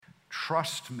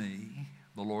Trust me,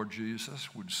 the Lord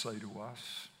Jesus would say to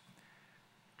us.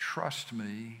 Trust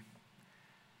me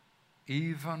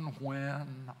even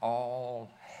when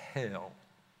all hell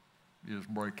is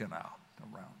breaking out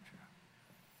around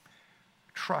you.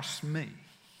 Trust me.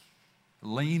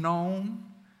 Lean on,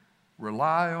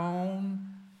 rely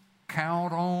on,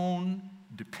 count on,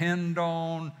 depend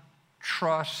on,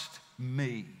 trust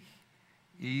me,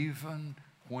 even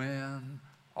when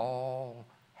all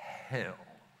hell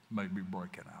may be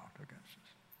breaking out against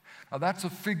us. Now, that's a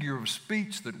figure of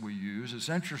speech that we use. It's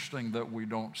interesting that we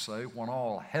don't say when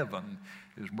all heaven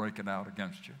is breaking out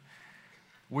against you.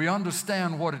 We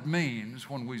understand what it means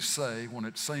when we say, when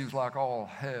it seems like all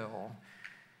hell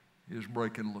is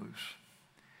breaking loose.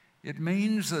 It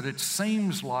means that it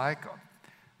seems like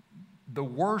the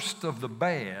worst of the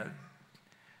bad,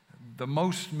 the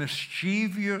most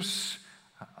mischievous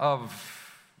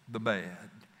of the bad,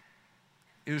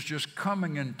 is just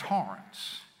coming in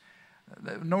torrents.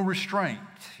 No restraint,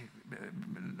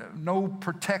 no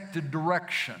protected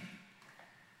direction.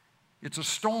 It's a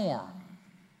storm.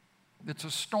 It's a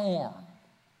storm.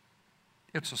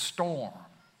 It's a storm.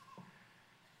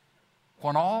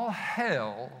 When all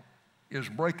hell is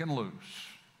breaking loose,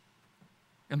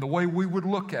 in the way we would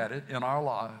look at it in our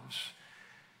lives,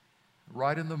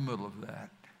 right in the middle of that,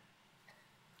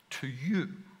 to you,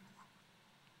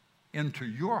 into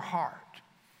your heart,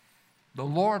 the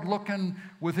Lord, looking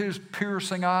with His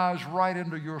piercing eyes right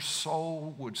into your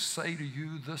soul, would say to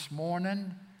you this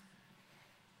morning,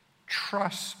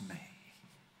 trust me.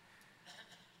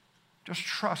 Just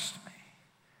trust me.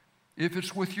 If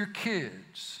it's with your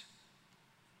kids,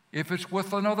 if it's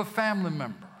with another family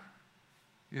member,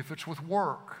 if it's with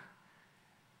work,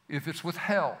 if it's with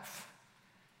health,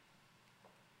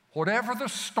 whatever the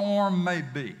storm may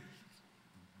be,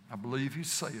 I believe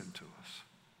He's saying to us,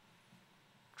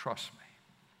 trust me.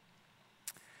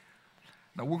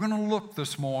 Now, we're going to look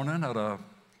this morning at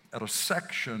a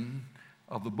section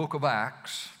of the book of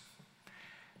Acts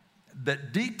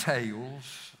that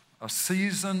details a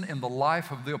season in the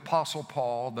life of the Apostle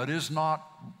Paul that is not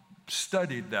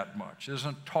studied that much,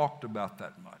 isn't talked about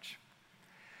that much.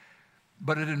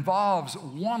 But it involves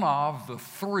one of the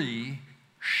three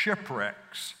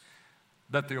shipwrecks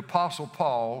that the Apostle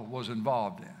Paul was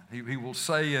involved in. He will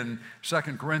say in 2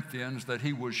 Corinthians that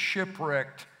he was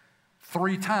shipwrecked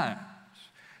 3 times,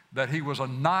 that he was a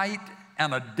night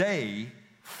and a day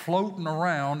floating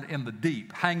around in the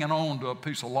deep, hanging on to a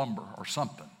piece of lumber or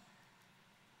something.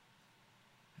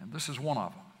 And this is one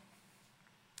of them.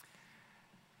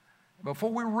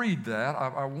 Before we read that,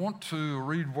 I want to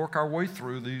work our way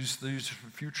through these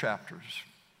few chapters.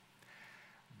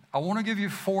 I want to give you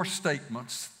 4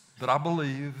 statements that I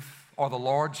believe are the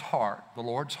Lord's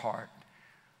heart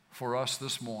for us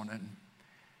this morning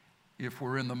if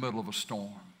we're in the middle of a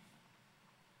storm.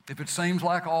 If it seems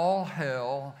like all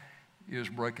hell is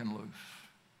breaking loose.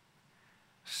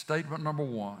 Statement number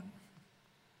 1,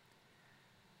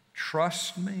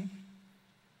 trust me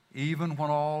even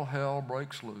when all hell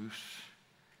breaks loose,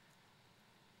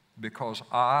 because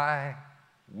I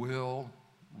will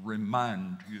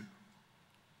remind you.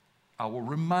 I will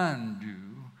remind you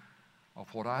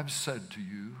of what I've said to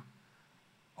you,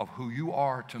 of who you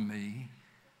are to me,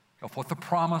 of what the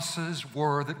promises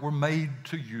were that were made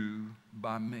to you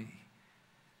by me.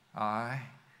 I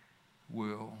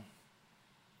will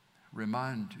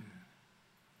remind you.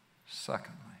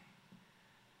 Secondly,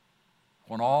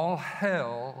 when all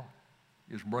hell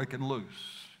is breaking loose,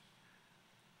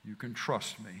 you can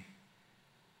trust me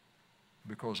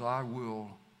because I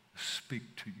will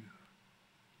speak to you.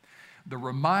 The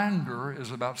reminder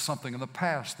is about something in the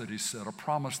past that he said, a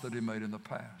promise that he made in the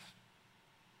past.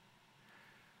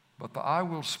 But the I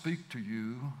will speak to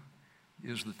you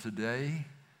is the today,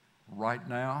 right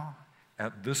now,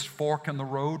 at this fork in the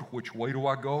road. Which way do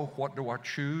I go? What do I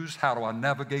choose? How do I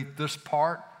navigate this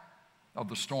part of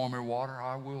the stormy water?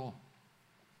 I will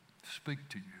speak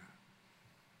to you.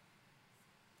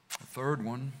 The third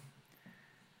one,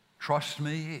 trust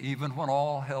me even when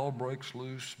all hell breaks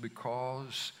loose,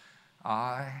 because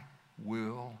I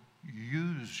will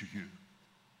use you.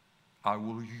 I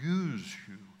will use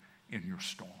you in your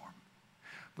storm.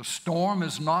 The storm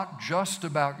is not just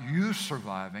about you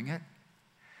surviving it.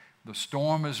 The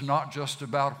storm is not just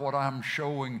about what I'm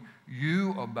showing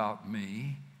you about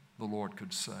me, the Lord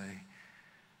could say.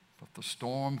 But the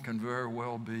storm can very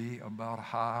well be about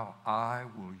how I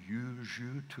will use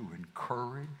you to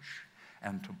encourage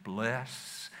and to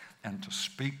bless and to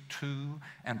speak to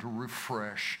and to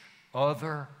refresh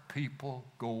other people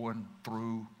going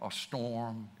through a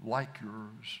storm like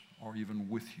yours or even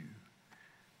with you.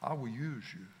 I will use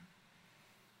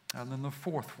you. And then the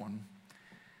fourth one,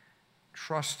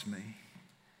 trust me,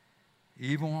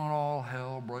 even when all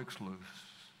hell breaks loose,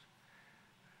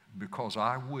 because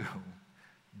I will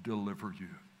deliver you.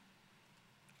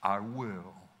 I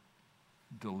will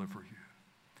deliver you.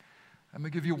 Let me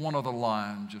give you one other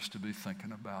line just to be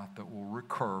thinking about that will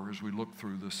recur as we look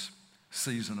through this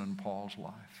season in Paul's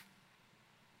life.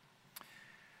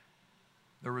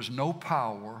 There is no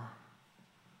power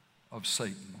of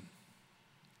Satan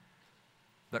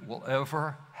that will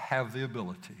ever have the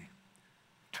ability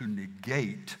to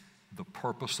negate the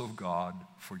purpose of God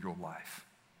for your life.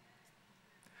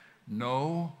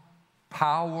 No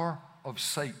power of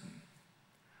Satan,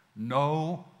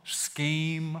 no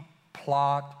scheme,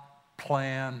 plot,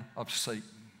 plan of Satan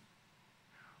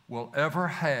will ever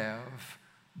have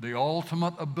the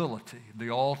ultimate ability,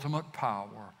 the ultimate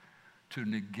power to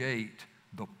negate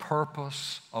the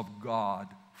purpose of God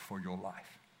for your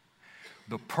life.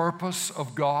 The purpose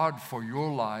of God for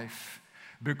your life,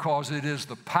 because it is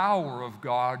the power of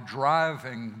God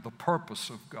driving the purpose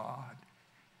of God.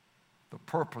 The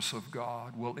purpose of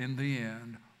God will, in the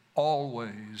end,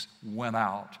 always win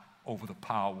out over the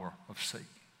power of Satan.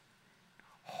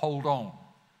 Hold on.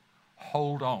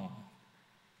 Hold on.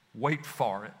 Wait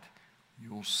for it.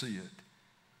 You'll see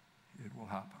it. It will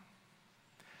happen.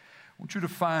 I want you to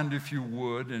find, if you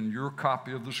would, in your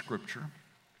copy of the Scripture,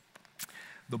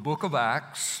 the book of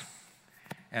Acts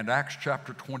and Acts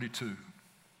chapter 22.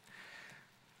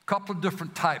 A couple of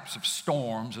different types of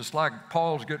storms. It's like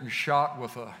Paul's getting shot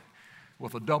with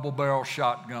a double-barrel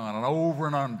shotgun, an over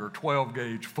and under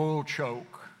 12-gauge full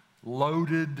choke,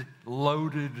 loaded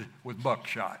with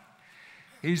buckshot.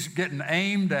 He's getting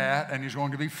aimed at, and he's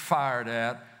going to be fired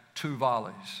at 2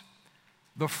 volleys.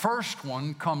 The first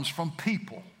one comes from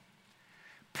people.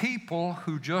 People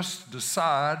who just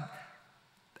decide,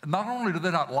 not only do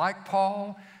they not like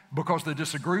Paul because they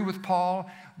disagree with Paul,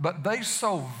 but they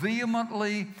so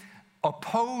vehemently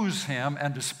oppose him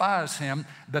and despise him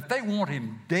that they want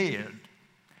him dead.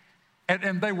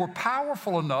 And they were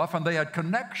powerful enough and they had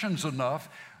connections enough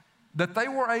that they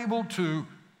were able to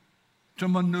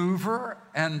maneuver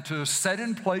and to set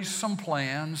in place some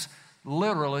plans,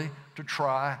 literally, to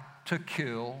try to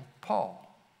kill Paul.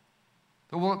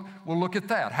 We'll look at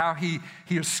that, how he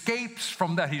escapes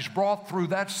from that. He's brought through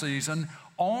that season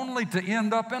only to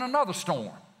end up in another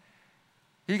storm.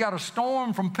 He got a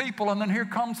storm from people, and then here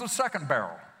comes the second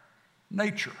barrel,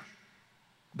 nature,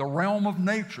 the realm of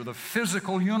nature, the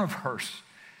physical universe.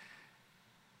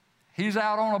 He's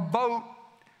out on a boat,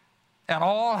 and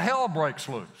all hell breaks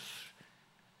loose.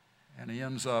 And he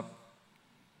ends up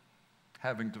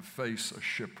having to face a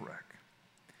shipwreck.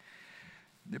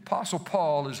 The Apostle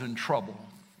Paul is in trouble,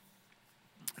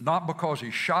 not because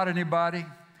he shot anybody,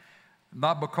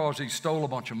 not because he stole a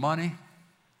bunch of money,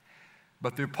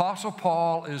 but the Apostle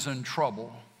Paul is in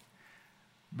trouble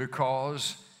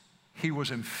because he was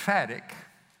emphatic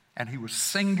and he was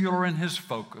singular in his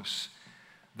focus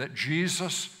that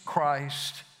Jesus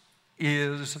Christ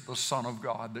is the Son of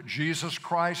God, that Jesus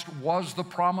Christ was the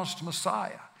promised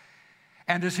Messiah.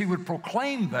 And as he would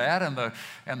proclaim that,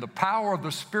 and the power of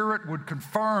the Spirit would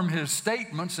confirm his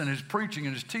statements and his preaching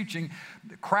and his teaching,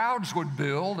 the crowds would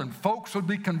build and folks would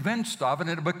be convinced of it,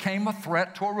 and it became a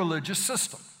threat to a religious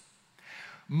system.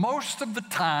 Most of the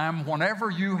time, whenever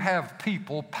you have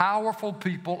people, powerful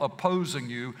people opposing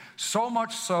you, so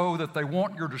much so that they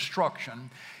want your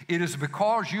destruction, it is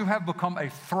because you have become a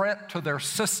threat to their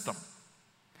system.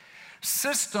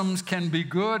 Systems can be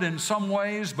good in some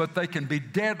ways, but they can be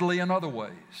deadly in other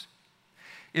ways.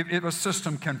 If a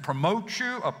system can promote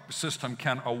you, a system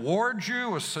can award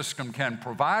you, a system can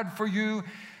provide for you,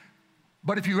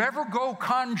 but if you ever go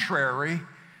contrary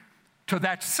to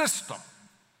that system,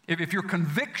 if your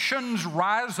convictions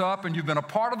rise up and you've been a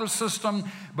part of the system,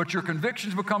 but your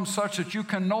convictions become such that you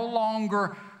can no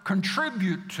longer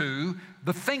contribute to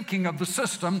the thinking of the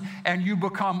system and you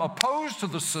become opposed to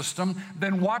the system,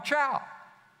 then watch out.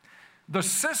 The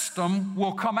system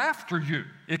will come after you.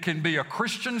 It can be a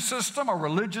Christian system, a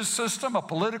religious system, a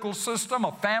political system,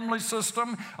 a family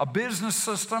system, a business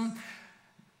system.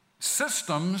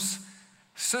 Systems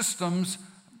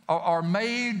are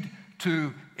made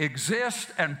to exist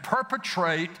and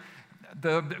perpetrate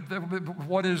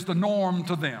what is the norm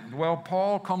to them. Well,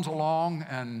 Paul comes along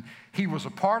and he was a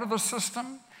part of the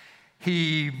system.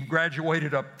 He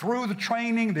graduated up through the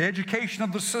training, the education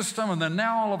of the system, and then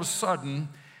now all of a sudden,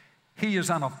 he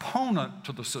is an opponent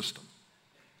to the system,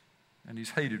 and he's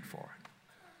hated for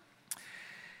it.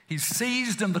 He's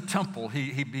seized in the temple.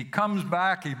 He comes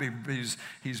back.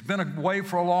 He's been away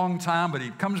for a long time, but he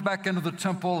comes back into the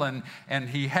temple, and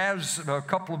he has a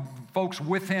couple of folks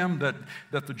with him that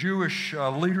the Jewish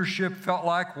leadership felt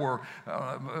like were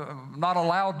not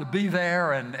allowed to be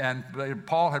there, and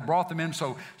Paul had brought them in.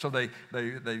 So they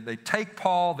take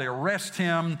Paul, they arrest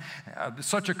him.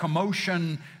 Such a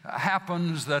commotion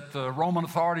happens that the Roman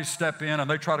authorities step in,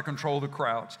 and they try to control the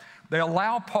crowds. They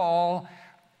allow Paul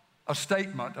a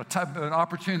statement, an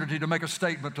opportunity to make a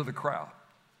statement to the crowd.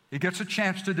 He gets a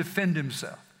chance to defend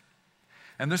himself.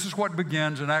 And this is what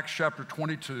begins in Acts chapter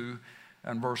 22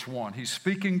 and verse 1. He's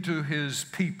speaking to his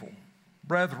people,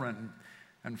 brethren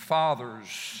and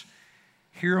fathers,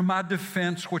 hear my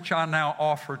defense which I now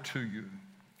offer to you.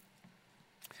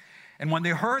 And when they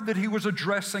heard that he was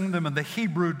addressing them in the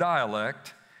Hebrew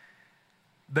dialect,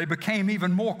 they became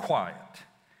even more quiet.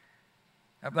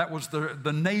 That was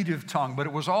the native tongue, but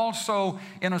it was also,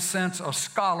 in a sense, a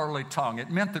scholarly tongue. It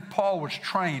meant that Paul was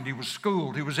trained, he was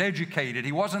schooled, he was educated,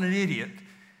 he wasn't an idiot.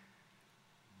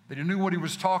 That he knew what he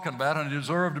was talking about and he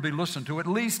deserved to be listened to. At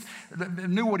least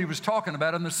knew what he was talking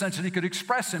about in the sense that he could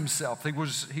express himself. He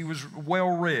was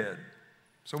well read.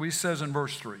 So he says in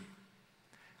verse 3,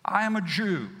 I am a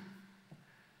Jew,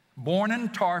 born in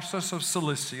Tarsus of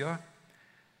Cilicia,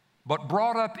 but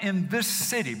brought up in this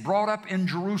city, brought up in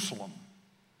Jerusalem,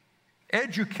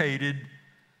 educated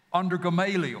under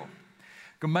Gamaliel.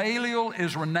 Gamaliel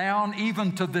is renowned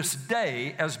even to this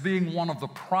day as being one of the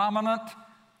prominent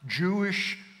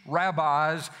Jewish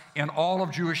rabbis in all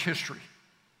of Jewish history.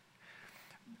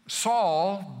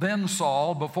 Saul, then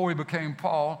Saul, before he became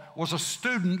Paul, was a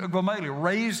student of Gamaliel,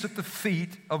 raised at the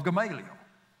feet of Gamaliel.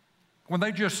 When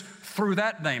they just threw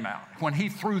that name out, when he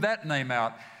threw that name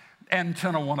out,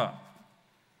 antenna went up.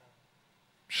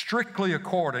 Strictly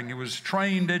according, he was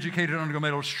trained, educated under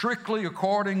Gamaliel, strictly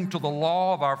according to the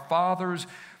law of our fathers,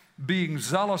 being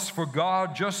zealous for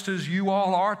God, just as you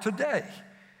all are today.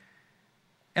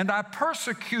 And I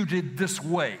persecuted this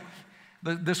way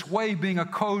being a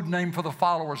code name for the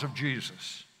followers of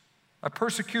Jesus. I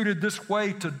persecuted this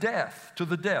way to death, to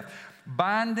the death,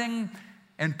 binding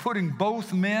and putting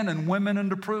both men and women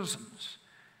into prisons,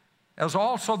 as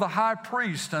also the high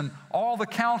priest and all the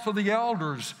council of the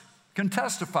elders can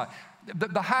testify.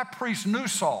 The high priest knew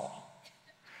Saul.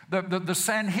 The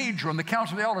Sanhedrin, the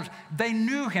council of the elders, they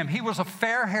knew him. He was a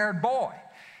fair-haired boy.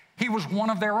 He was one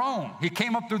of their own. He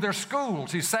came up through their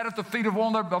schools. He sat at the feet of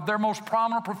one of their most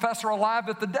prominent professor alive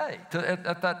at the day,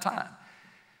 at that time.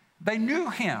 They knew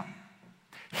him.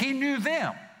 He knew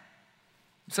them.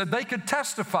 He said they could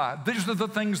testify. These are the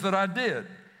things that I did.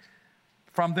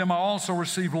 From them I also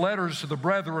received letters to the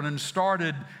brethren and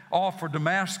started off for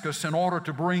Damascus in order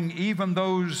to bring even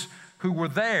those who were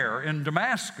there in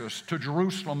Damascus to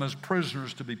Jerusalem as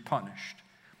prisoners to be punished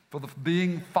for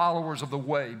being followers of the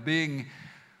way, being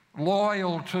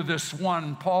loyal to this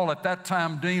one Paul at that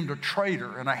time deemed a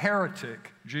traitor and a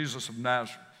heretic, Jesus of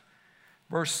Nazareth.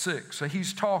 Verse 6, so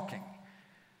he's talking.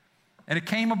 And it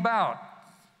came about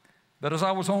that as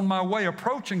I was on my way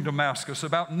approaching Damascus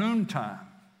about noontime,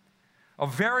 a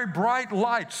very bright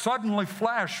light suddenly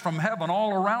flashed from heaven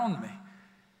all around me.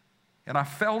 And I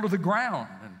fell to the ground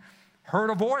and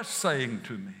heard a voice saying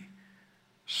to me,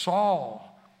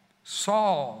 Saul,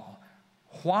 Saul,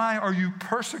 why are you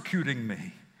persecuting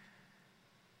me?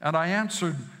 And I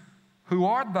answered, who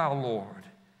art thou, Lord?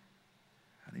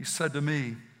 And he said to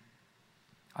me,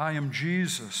 I am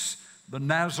Jesus, the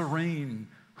Nazarene,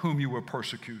 whom you were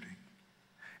persecuting.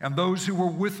 And those who were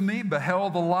with me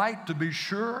beheld the light, to be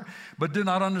sure, but did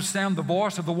not understand the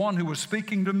voice of the one who was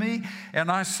speaking to me.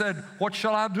 And I said, what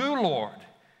shall I do, Lord?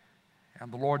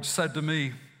 And the Lord said to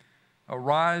me,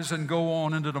 arise and go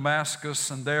on into Damascus,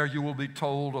 and there you will be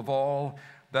told of all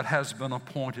that has been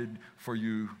appointed for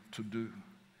you to do.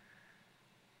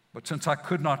 But since I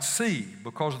could not see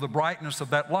because of the brightness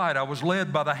of that light, I was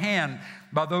led by the hand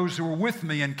by those who were with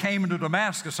me and came into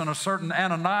Damascus, and a certain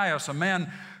Ananias, a man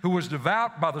who was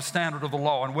devout by the standard of the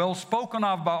law and well spoken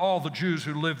of by all the Jews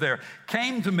who lived there,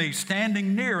 came to me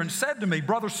standing near and said to me,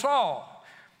 Brother Saul,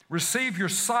 receive your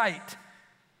sight.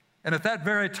 And at that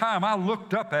very time I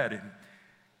looked up at him,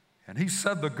 and he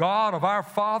said, the God of our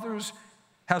fathers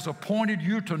has appointed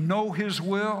you to know his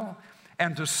will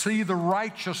and to see the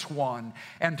righteous one,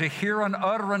 and to hear an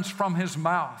utterance from his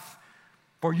mouth.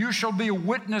 For you shall be a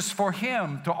witness for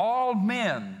him to all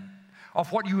men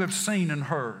of what you have seen and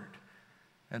heard.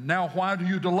 And now why do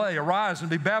you delay? Arise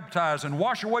and be baptized and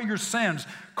wash away your sins,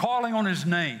 calling on his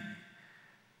name.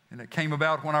 And it came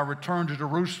about when I returned to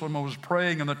Jerusalem and was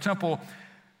praying in the temple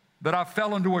that I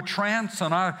fell into a trance,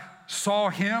 and I saw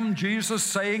him, Jesus,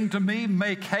 saying to me,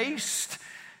 make haste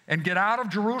and get out of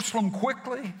Jerusalem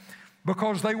quickly,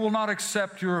 because they will not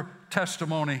accept your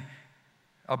testimony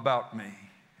about me.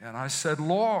 And I said,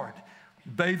 Lord,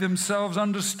 they themselves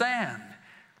understand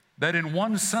that in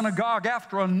one synagogue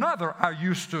after another I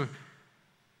used to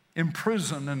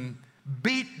imprison and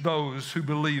beat those who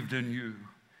believed in you.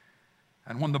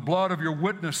 And when the blood of your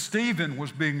witness Stephen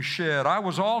was being shed, I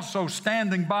was also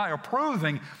standing by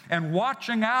approving and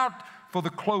watching out for the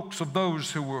cloaks of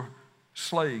those who were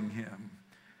slaying him.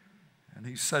 And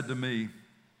he said to me,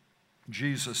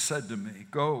 Jesus said to me,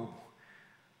 go,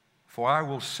 for I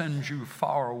will send you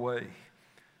far away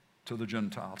to the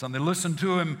Gentiles. And they listened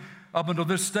to him up until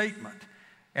this statement.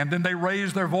 And then they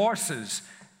raised their voices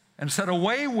and said,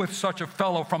 away with such a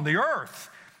fellow from the earth,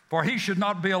 for he should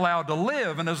not be allowed to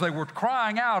live. And as they were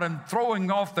crying out and throwing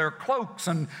off their cloaks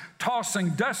and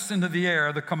tossing dust into the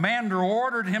air, the commander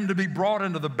ordered him to be brought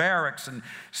into the barracks, and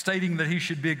stating that he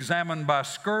should be examined by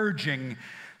scourging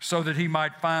so that he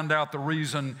might find out the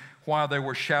reason why they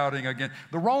were shouting again.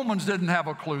 The Romans didn't have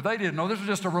a clue. They didn't know. This was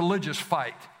just a religious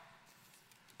fight.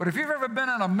 But if you've ever been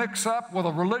in a mix-up with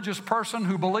a religious person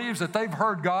who believes that they've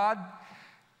heard God,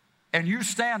 and you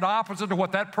stand opposite to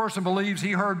what that person believes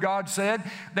he heard God said,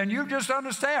 then you just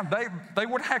understand they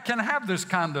can have this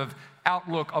kind of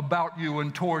outlook about you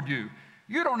and toward you.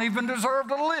 You don't even deserve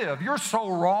to live. You're so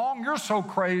wrong. You're so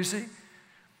crazy.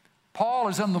 Paul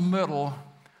is in the middle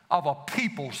of a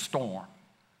people storm.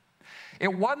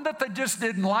 It wasn't that they just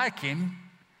didn't like him.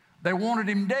 They wanted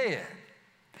him dead.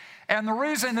 And the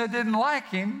reason they didn't like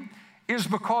him is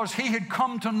because he had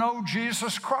come to know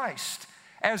Jesus Christ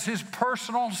as his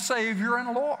personal Savior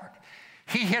and Lord.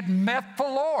 He had met the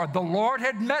Lord. The Lord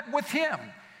had met with him.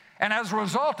 And as a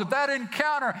result of that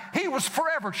encounter, he was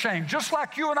forever changed, just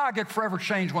like you and I get forever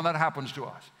changed when that happens to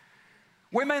us.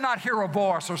 We may not hear a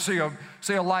voice or see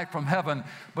a light from heaven,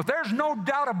 but there's no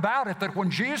doubt about it that when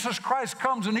Jesus Christ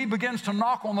comes and he begins to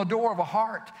knock on the door of a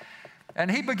heart, and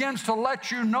he begins to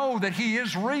let you know that he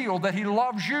is real, that he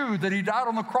loves you, that he died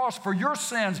on the cross for your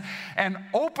sins, and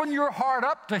open your heart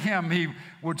up to him, he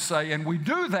would say. And we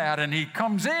do that, and he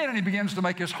comes in and he begins to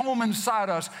make his home inside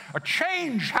us. A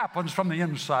change happens from the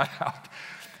inside out.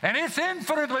 And it's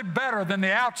infinitely better than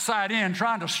the outside in,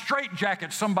 trying to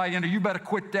straitjacket somebody into, you better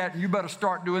quit that, and you better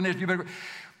start doing this.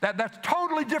 That's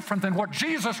totally different than what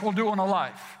Jesus will do in a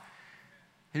life.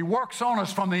 He works on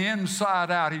us from the inside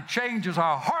out. He changes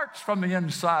our hearts from the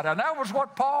inside out. And that was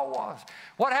what Paul was.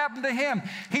 What happened to him?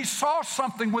 He saw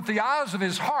something with the eyes of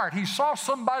his heart. He saw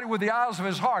somebody with the eyes of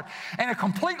his heart. And it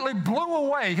completely blew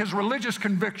away his religious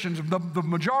convictions, the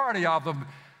majority of them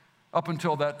up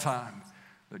until that time.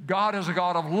 That God is a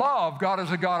God of love. God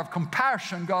is a God of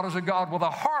compassion. God is a God with a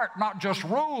heart, not just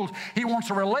rules. He wants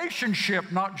a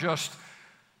relationship, not just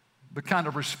the kind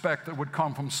of respect that would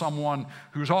come from someone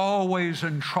who's always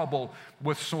in trouble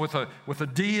with a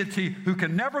deity who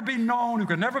can never be known, who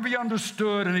can never be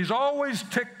understood, and he's always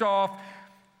ticked off.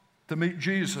 To meet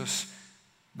Jesus,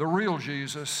 the real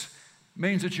Jesus,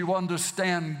 means that you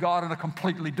understand God in a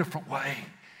completely different way.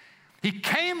 He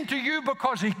came to you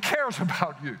because he cares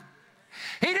about you.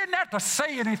 He didn't have to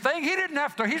say anything.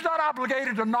 He's not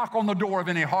obligated to knock on the door of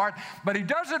any heart, but he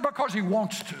does it because he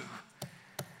wants to.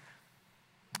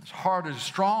 His heart is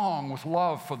strong with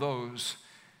love for those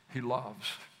he loves.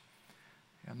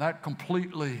 And that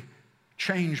completely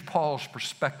changed Paul's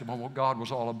perspective on what God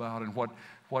was all about and what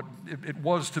it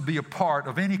was to be a part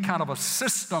of any kind of a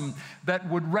system that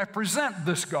would represent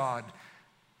this God.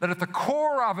 That at the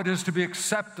core of it is to be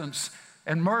acceptance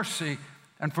and mercy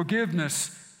and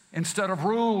forgiveness instead of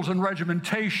rules and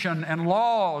regimentation and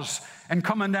laws and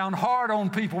coming down hard on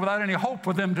people without any hope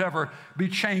for them to ever be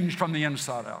changed from the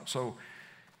inside out. So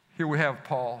here we have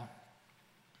Paul.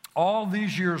 All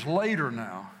these years later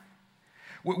now,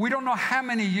 we don't know how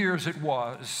many years it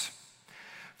was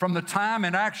from the time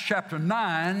in Acts chapter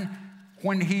 9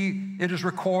 when it is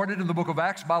recorded in the book of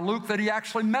Acts by Luke that he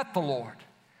actually met the Lord.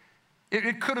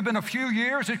 It could have been a few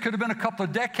years, it could have been a couple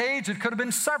of decades, it could have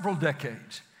been several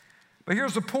decades. But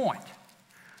here's the point.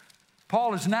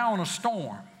 Paul is now in a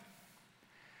storm,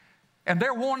 and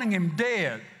they're wanting him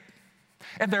dead,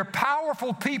 and they're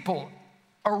powerful people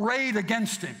arrayed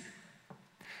against him.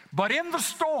 But in the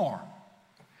storm,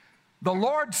 the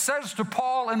Lord says to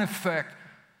Paul, in effect,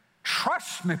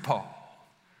 trust me, Paul,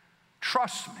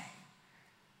 trust me.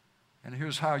 And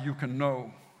here's how you can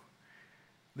know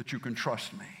that you can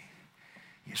trust me,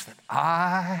 is that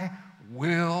I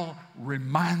will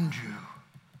remind you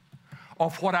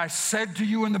of what I said to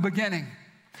you in the beginning.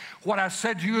 What I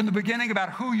said to you in the beginning about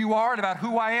who you are and about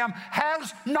who I am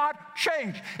has not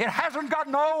changed. It hasn't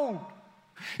gotten old.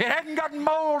 It hasn't gotten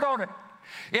mold on it.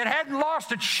 It hadn't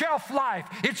lost its shelf life.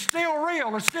 It's still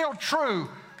real. It's still true.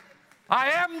 I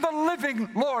am the living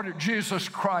Lord Jesus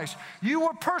Christ. You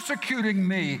were persecuting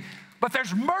me, but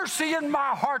there's mercy in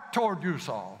my heart toward you,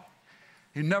 Saul.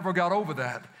 He never got over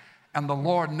that, and the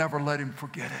Lord never let him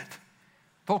forget it.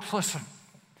 Folks, listen.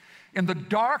 In the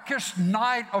darkest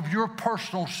night of your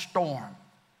personal storm,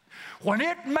 when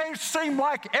it may seem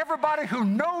like everybody who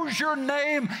knows your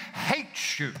name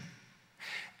hates you,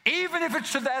 even if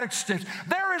it's to that extent,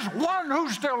 there is one who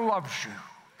still loves you.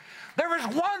 There is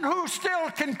one who still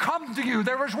can come to you.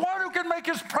 There is one who can make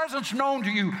his presence known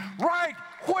to you right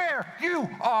where you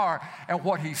are. And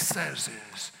what he says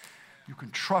is, you can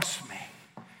trust me.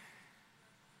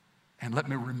 And let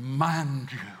me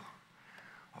remind you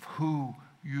of who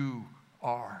you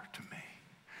are to me.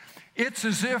 It's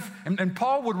as if, and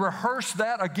Paul would rehearse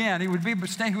that again. He would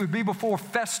be before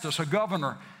Festus, a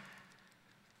governor.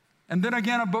 And then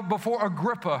again before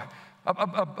Agrippa,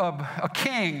 a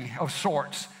king of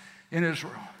sorts in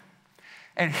Israel.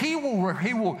 And he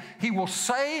will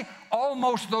say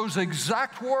almost those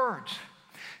exact words.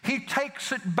 He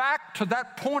takes it back to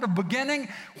that point of beginning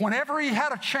whenever he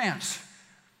had a chance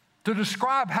to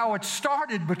describe how it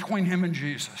started between him and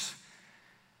Jesus.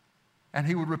 And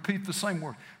he would repeat the same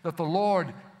word, that the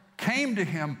Lord came to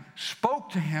him,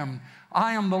 spoke to him,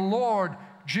 I am the Lord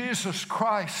Jesus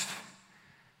Christ.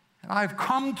 And I've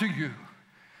come to you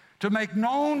to make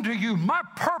known to you my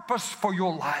purpose for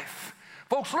your life.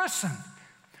 Folks, listen.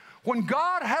 When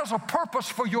God has a purpose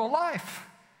for your life,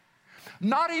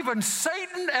 not even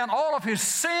Satan and all of his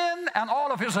sin and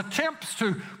all of his attempts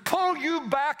to pull you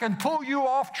back and pull you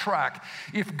off track,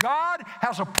 if God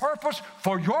has a purpose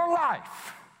for your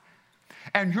life,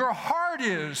 and your heart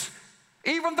is,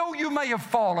 even though you may have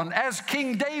fallen, as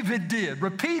King David did,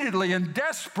 repeatedly and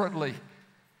desperately,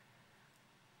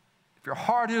 if your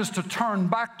heart is to turn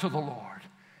back to the Lord,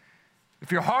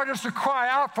 if your heart is to cry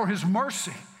out for his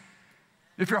mercy,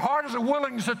 if your heart is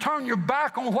willing to turn your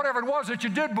back on whatever it was that you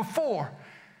did before,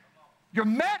 you're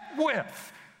met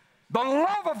with the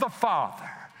love of the Father.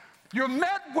 You're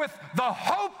met with the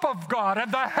hope of God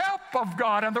and the help of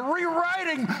God and the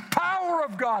rewriting power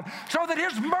of God so that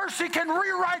his mercy can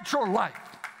rewrite your life.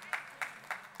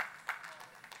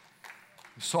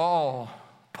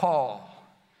 Paul,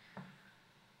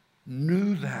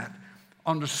 knew that,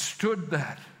 understood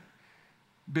that,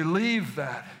 believed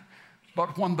that.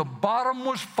 But when the bottom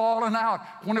was falling out,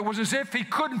 when it was as if he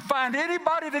couldn't find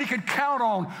anybody that he could count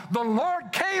on, the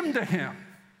Lord came to him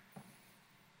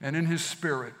and in his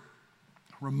spirit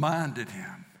reminded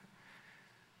him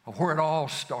of where it all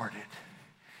started,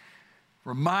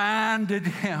 reminded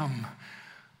him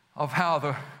of how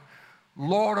the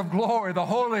Lord of glory, the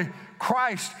Holy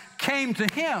Christ, came to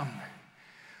him.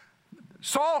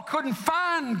 Saul couldn't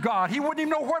find God. He wouldn't even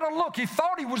know where to look. He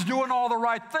thought he was doing all the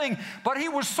right thing, but he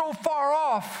was so far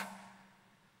off.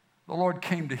 The Lord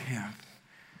came to him.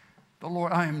 The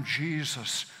Lord, I am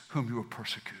Jesus whom you are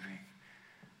persecuting.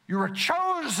 You're a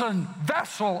chosen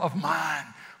vessel of mine.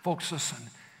 Folks, listen.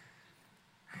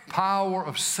 The power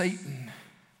of Satan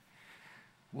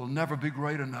will never be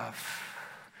great enough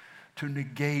to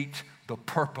negate the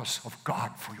purpose of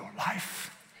God for your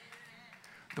life.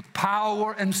 The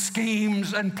power and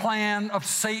schemes and plan of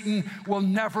Satan will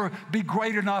never be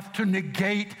great enough to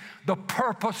negate the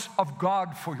purpose of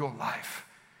God for your life.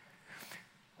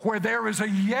 Where there is a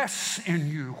yes in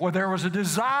you, where there is a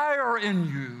desire in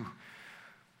you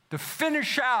to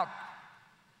finish out,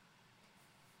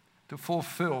 to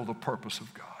fulfill the purpose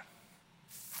of God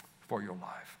for your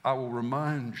life. I will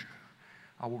remind you.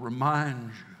 I will remind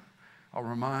you. I'll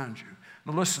remind you.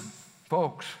 Now listen,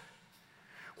 folks.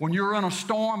 When you're in a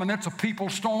storm and it's a people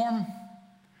storm,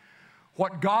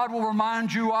 what God will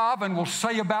remind you of and will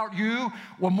say about you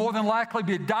will more than likely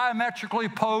be diametrically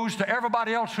opposed to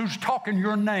everybody else who's talking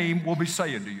your name will be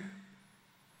saying to you.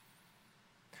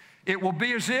 It will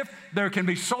be as if there can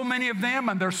be so many of them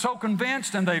and they're so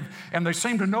convinced and they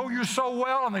seem to know you so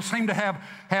well and they seem to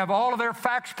have all of their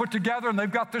facts put together and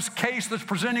they've got this case that's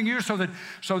presenting you so that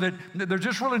there's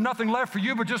just really nothing left for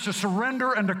you but just to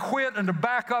surrender and to quit and to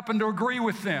back up and to agree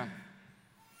with them.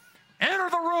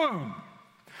 Enter the room,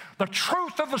 the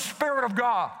truth of the Spirit of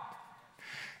God.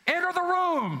 Enter the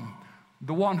room,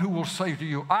 the one who will say to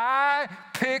you, I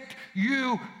picked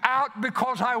you out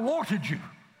because I wanted you.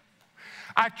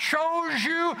 I chose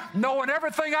you knowing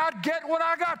everything I'd get when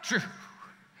I got you.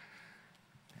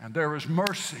 And there is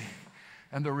mercy,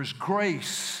 and there is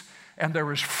grace, and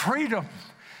there is freedom,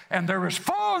 and there is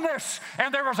fullness,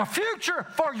 and there is a future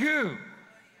for you.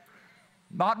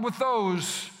 Not with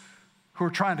those who are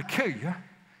trying to kill you,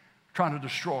 trying to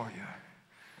destroy you.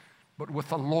 but with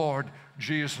the Lord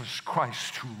Jesus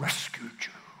Christ who rescued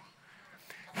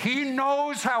you. He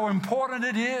knows how important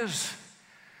it is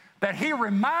that He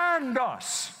remind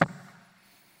us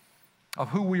of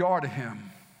who we are to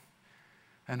Him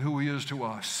and who He is to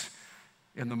us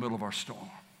in the middle of our storm.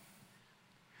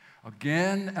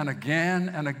 Again and again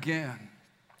and again,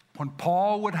 when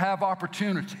Paul would have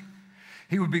opportunity,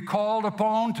 he would be called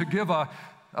upon to give a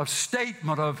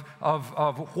statement of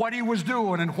what he was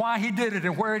doing and why he did it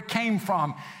and where it came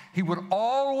from. He would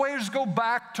always go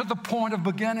back to the point of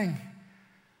beginning,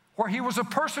 where he was a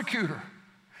persecutor,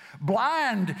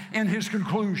 blind in his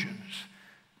conclusions,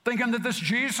 thinking that this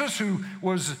Jesus who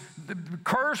was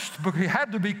cursed, but he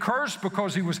had to be cursed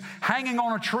because he was hanging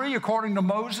on a tree according to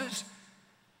Moses,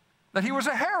 that he was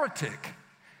a heretic.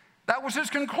 That was his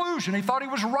conclusion. He thought he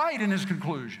was right in his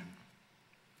conclusion.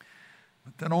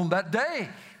 But then on that day,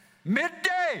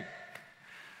 midday,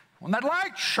 when that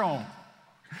light shone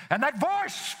and that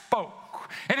voice spoke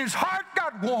and his heart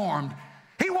got warmed,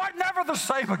 he was never the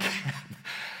same again.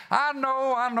 I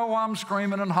know I'm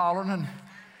screaming and hollering and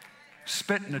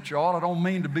spitting at y'all. I don't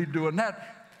mean to be doing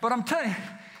that. But I'm telling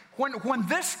you, when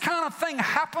this kind of thing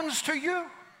happens to you,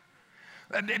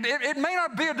 it may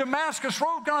not be a Damascus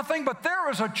Road kind of thing, but there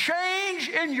is a change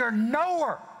in your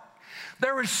knower.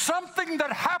 There is something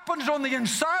that happens on the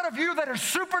inside of you that is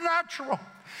supernatural,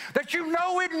 that you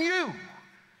know in you.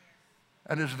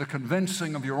 And is the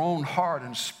convincing of your own heart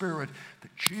and spirit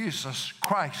that Jesus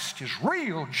Christ is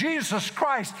real. Jesus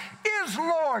Christ is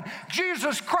Lord.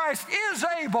 Jesus Christ is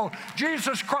able.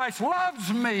 Jesus Christ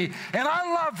loves me, and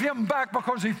I love Him back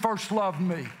because He first loved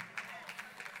me.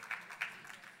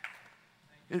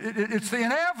 It's the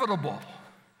inevitable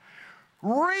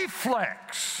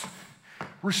reflex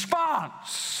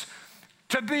response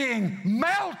to being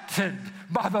melted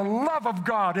by the love of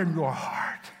God in your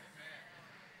heart.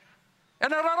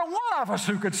 And there are not one of us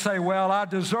who could say, well, I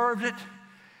deserved it.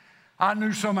 I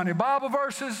knew so many Bible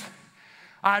verses.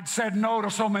 I'd said no to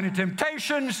so many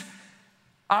temptations.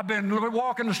 I've been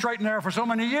walking the straight and narrow for so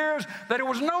many years that it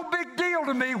was no big deal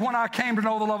to me when I came to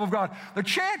know the love of God. The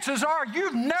chances are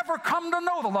you've never come to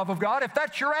know the love of God if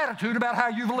that's your attitude about how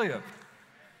you've lived.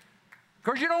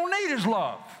 Because you don't need His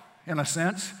love, in a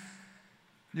sense.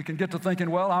 You can get to thinking,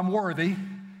 well, I'm worthy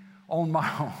on my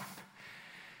own.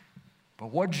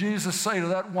 But what did Jesus say to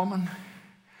that woman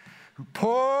who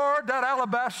poured that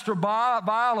alabaster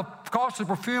vial of costly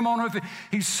perfume on her feet?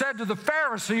 He said to the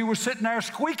Pharisee who was sitting there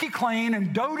squeaky clean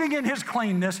and doting in his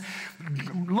cleanness,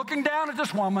 looking down at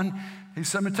this woman, he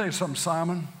said, let me tell you something,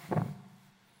 Simon.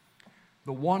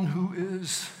 The one who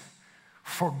is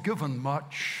forgiven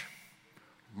much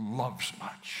loves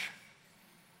much.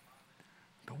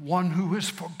 The one who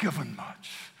is forgiven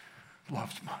much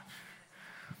loves much.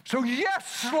 So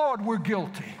yes, Lord, we're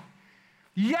guilty.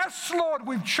 Yes, Lord,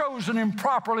 we've chosen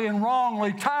improperly and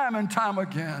wrongly time and time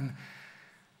again.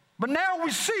 But now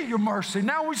we see your mercy.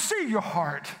 Now we see your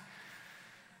heart.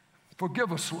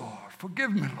 Forgive us, Lord.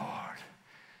 Forgive me, Lord.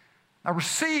 I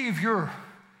receive your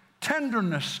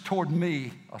tenderness toward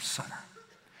me, a sinner.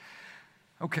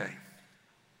 Okay.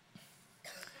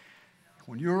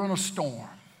 When you're in a storm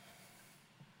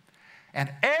and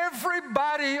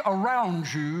everybody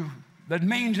around you that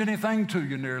means anything to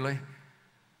you nearly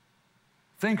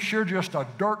thinks you're just a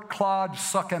dirt clod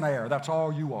sucking air. That's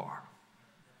all you are.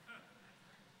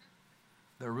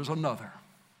 There is another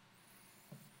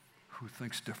who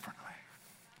thinks differently.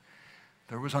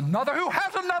 There is another who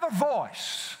has another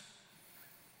voice.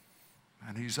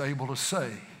 And he's able to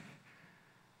say,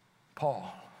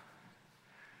 Paul,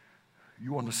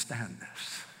 you understand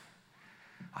this.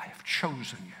 I have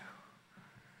chosen you.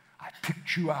 I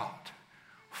picked you out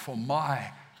for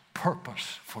my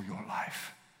purpose for your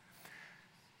life.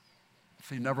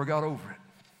 See, never got over it.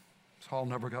 Saul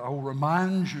never got. I will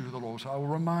remind you, the Lord said, I will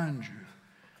remind you.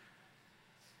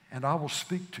 And I will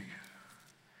speak to you.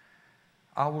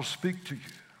 I will speak to you.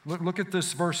 Look at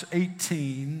this verse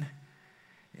 18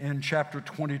 in chapter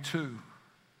 22.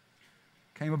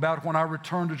 Came about when I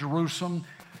returned to Jerusalem.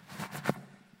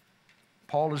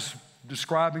 Paul is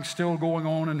describing, still going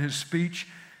on in his speech,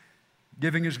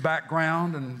 giving his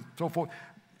background and so forth.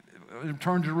 I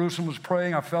returned to Jerusalem, was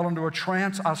praying. I fell into a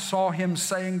trance. I saw him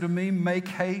saying to me, make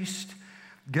haste,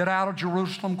 get out of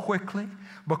Jerusalem quickly,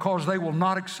 because they will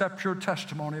not accept your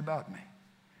testimony about me.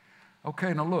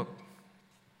 Okay, now look.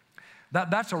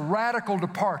 That's a radical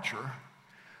departure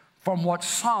from what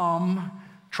some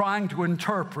trying to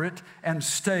interpret and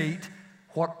state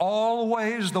what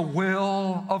always the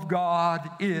will of God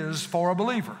is for a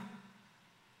believer.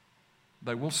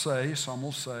 They will say, some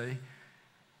will say,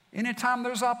 anytime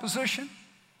there's opposition,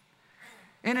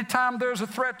 Anytime there's a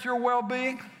threat to your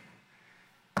well-being,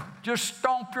 just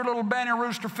stomp your little banty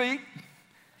rooster feet,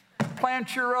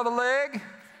 plant your other leg,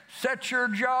 set your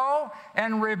jaw,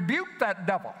 and rebuke that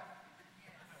devil.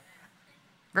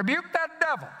 Rebuke that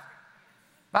devil.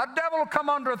 That devil will come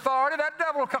under authority. That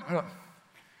devil will come.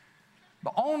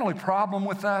 The only problem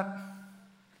with that,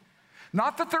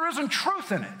 not that there isn't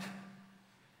truth in it,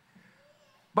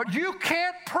 but you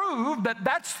can't prove that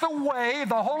that's the way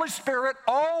the Holy Spirit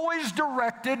always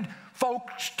directed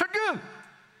folks to do.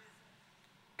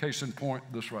 Case in point,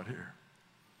 this right here.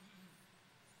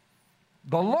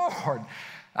 The Lord,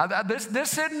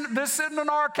 this isn't an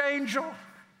archangel.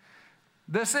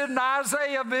 This isn't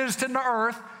Isaiah visiting the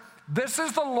earth. This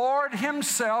is the Lord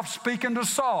himself speaking to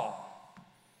Saul.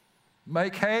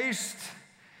 Make haste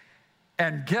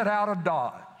and get out of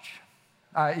Dodge,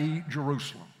 i.e.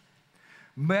 Jerusalem.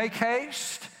 Make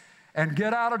haste and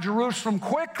get out of Jerusalem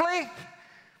quickly,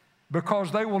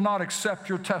 because they will not accept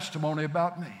your testimony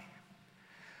about me.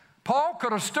 Paul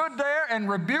could have stood there and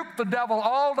rebuked the devil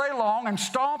all day long and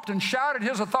stomped and shouted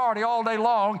his authority all day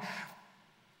long,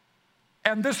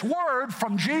 and this word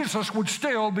from Jesus would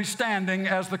still be standing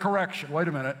as the correction. Wait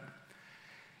a minute.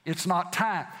 It's not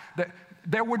time.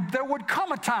 There would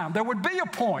come a time, there would be a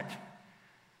point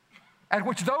at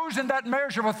which those in that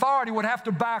measure of authority would have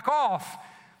to back off,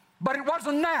 but it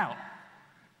wasn't now.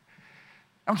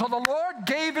 And so the Lord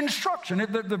gave instruction.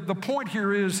 The point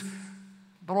here is,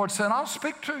 the Lord said, I'll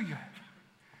speak to you.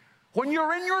 When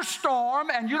you're in your storm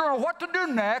and you don't know what to do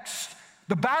next,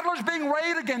 the battle is being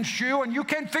raged against you and you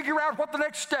can't figure out what the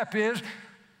next step is,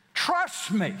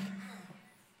 trust me,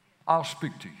 I'll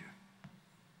speak to you.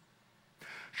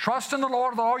 Trust in the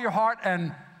Lord with all your heart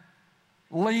and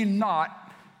lean not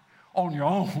on your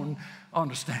own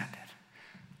understanding.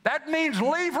 That means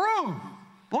leave room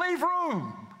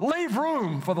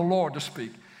for the Lord to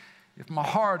speak. If my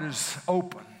heart is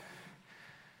open,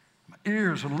 my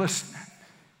ears are listening.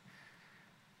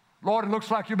 Lord, it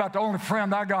looks like you're about the only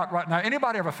friend I got right now.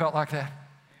 Anybody ever felt like that?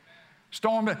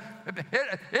 Storm, it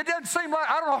doesn't seem like,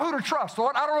 I don't know who to trust,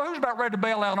 Lord. I don't know who's about ready to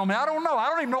bail out on me. I don't know. I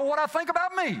don't even know what I think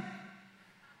about me.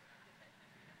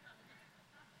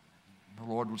 The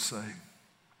Lord would say,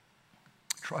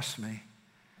 trust me,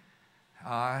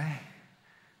 I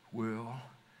will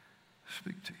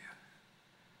speak to you.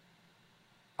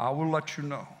 I will let you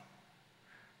know.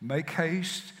 Make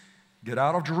haste, get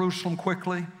out of Jerusalem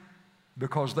quickly,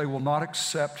 because they will not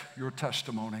accept your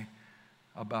testimony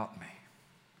about me.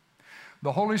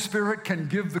 The Holy Spirit can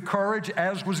give the courage,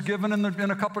 as was given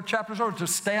in a couple of chapters earlier, to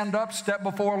stand up, step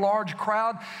before a large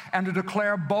crowd, and to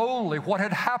declare boldly what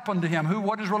had happened to him,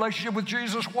 what his relationship with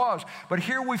Jesus was. But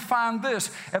here we find this,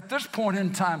 at this point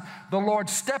in time, the Lord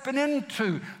stepping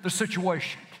into the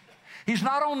situation. He's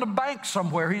not on the bank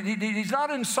somewhere. He's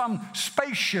not in some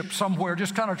spaceship somewhere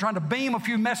just kind of trying to beam a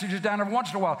few messages down every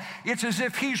once in a while. It's as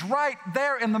if he's right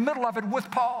there in the middle of it with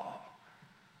Paul.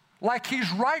 Like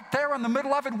he's right there in the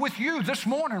middle of it with you this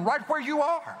morning, right where you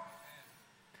are.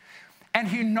 And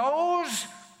he knows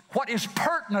what is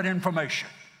pertinent information.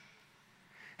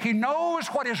 He knows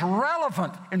what is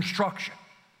relevant instruction.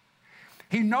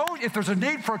 He knows if there's a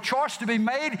need for a choice to be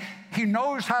made, he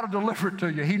knows how to deliver it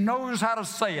to you. He knows how to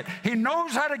say it. He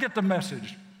knows how to get the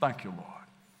message. Thank you, Lord.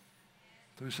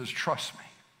 So he says, trust me.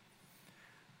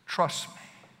 Trust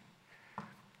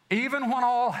me. Even when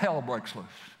all hell breaks loose,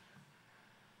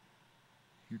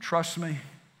 you trust me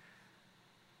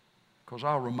because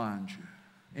I'll remind you.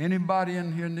 Anybody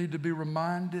in here need to be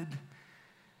reminded?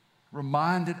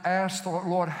 Ask the Lord,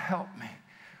 Lord, help me.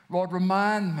 Lord,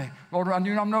 remind me. Lord,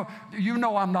 you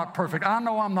know I'm not perfect. I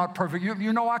know I'm not perfect.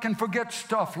 You know I can forget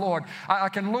stuff, Lord. I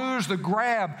can lose the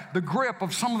grip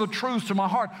of some of the truths in my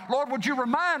heart. Lord, would you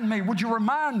remind me? Would you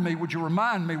remind me? Would you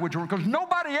remind me? Because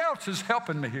nobody else is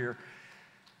helping me here.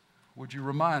 Would you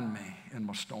remind me in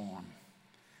my storm?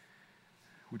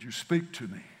 Would you speak to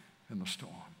me in the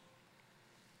storm?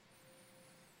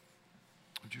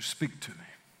 Would you speak to me?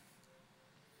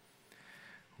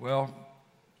 Well,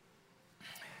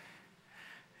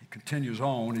 continues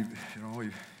on.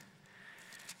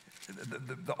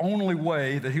 The only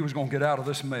way that he was going to get out of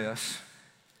this mess,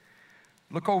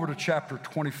 look over to chapter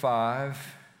 25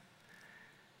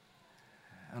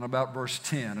 and about verse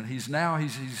 10. And he's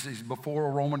before a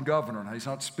Roman governor. Now, he's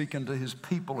not speaking to his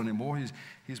people anymore.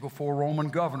 He's before a Roman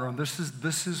governor. And this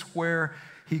is where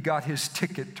he got his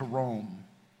ticket to Rome.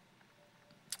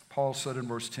 Paul said in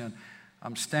verse 10,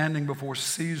 I'm standing before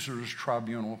Caesar's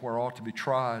tribunal where I ought to be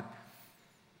tried.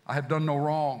 I have done no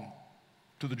wrong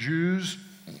to the Jews,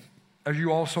 as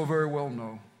you also very well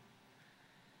know.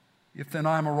 If then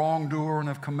I am a wrongdoer and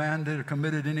have commanded or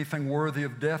committed anything worthy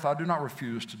of death, I do not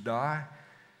refuse to die.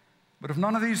 But if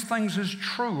none of these things is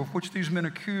true, of which these men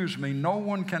accuse me, no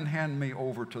one can hand me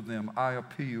over to them. I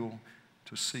appeal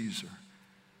to Caesar.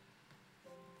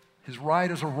 His right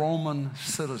as a Roman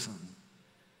citizen,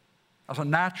 as a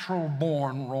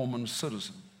natural-born Roman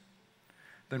citizen.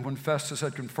 Then when Festus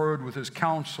had conferred with his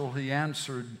council, he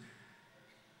answered,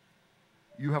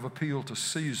 "You have appealed to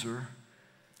Caesar.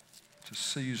 To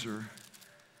Caesar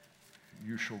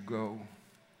you shall go."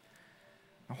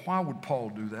 Now, why would Paul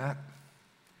do that?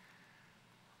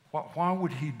 Why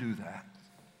would he do that?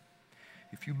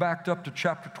 If you backed up to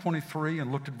chapter 23 and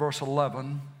looked at verse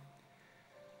 11,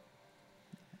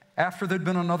 after there'd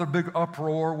been another big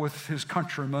uproar with his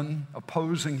countrymen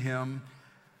opposing him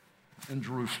in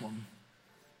Jerusalem,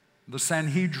 the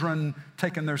Sanhedrin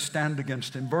taking their stand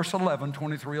against him. Verse 11,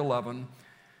 23:11,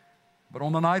 "But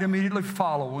on the night immediately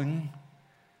following,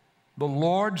 the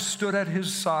Lord stood at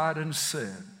his side and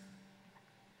said,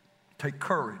 'Take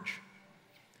courage,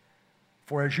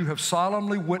 for as you have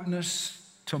solemnly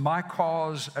witnessed to my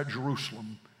cause at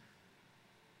Jerusalem,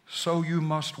 so you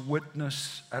must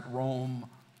witness at Rome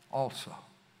also.'"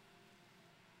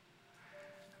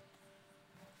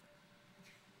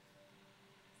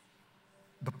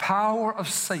 The power of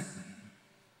Satan,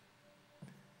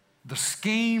 the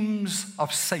schemes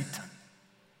of Satan,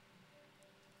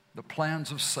 the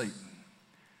plans of Satan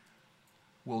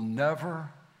will never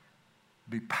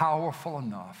be powerful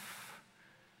enough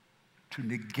to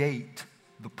negate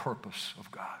the purpose of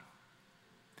God.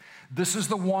 This is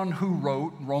the one who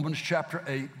wrote in Romans chapter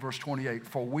 8, verse 28,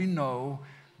 "For we know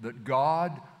that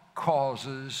God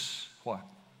causes" what?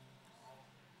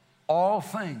 "All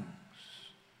things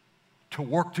to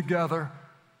work together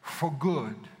for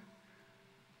good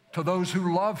to those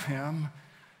who love him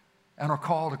and are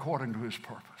called according to his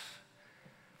purpose."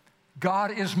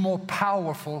 God is more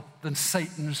powerful than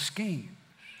Satan's schemes.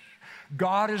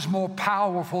 God is more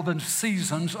powerful than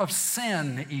seasons of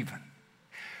sin even.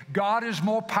 God is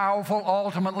more powerful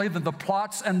ultimately than the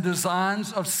plots and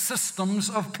designs of systems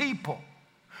of people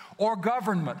or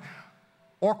government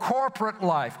or corporate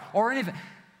life or anything.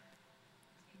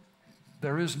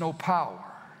 There is no power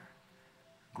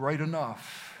great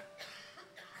enough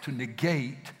to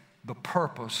negate the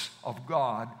purpose of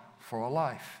God for a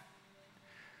life.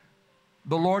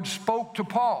 The Lord spoke to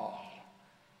Paul.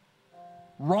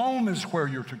 Rome is where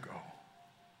you're to go.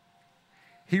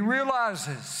 He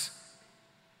realizes,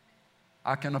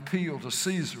 I can appeal to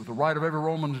Caesar, the right of every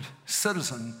Roman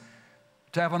citizen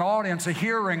to have an audience, a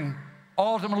hearing,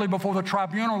 ultimately before the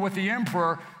tribunal with the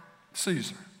emperor,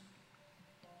 Caesar.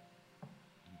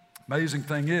 Amazing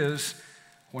thing is,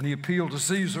 when he appealed to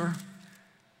Caesar,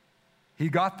 he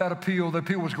got that appeal. The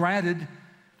appeal was granted.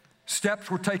 Steps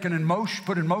were taken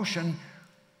put in motion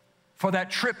for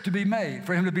that trip to be made,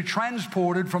 for him to be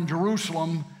transported from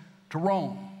Jerusalem to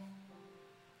Rome.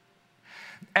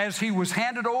 As he was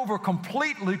handed over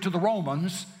completely to the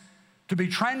Romans to be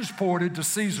transported to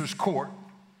Caesar's court,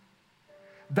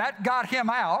 that got him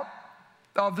out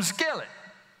of the skillet.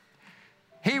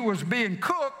 He was being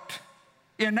cooked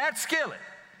in that skillet.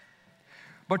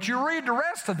 But you read the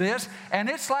rest of this, and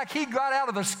it's like he got out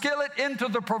of the skillet into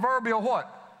the proverbial what?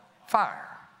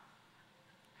 Fire.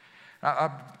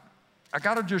 I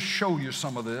got to just show you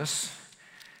some of this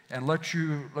and let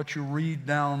you read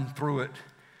down through it,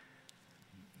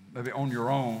 maybe on your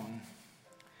own.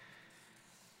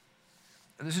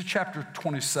 This is chapter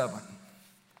 27.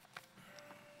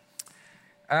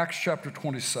 Acts chapter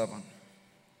 27.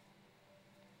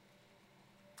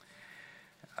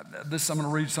 I'm going to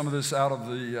read some of this out of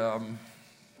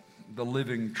the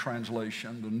Living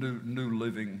Translation, the New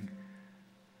Living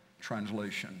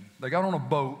Translation. They got on a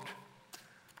boat.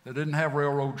 They didn't have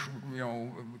railroad,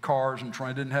 cars and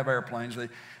trains. Didn't have airplanes. They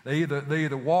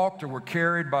either walked or were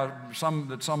carried by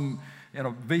some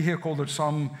vehicle that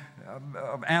some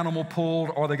animal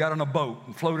pulled, or they got on a boat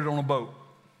and floated on a boat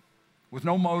with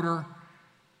no motor,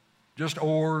 just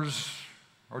oars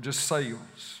or just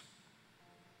sails.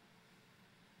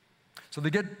 So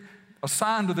they get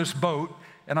assigned to this boat,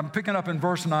 and I'm picking up in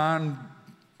verse 9,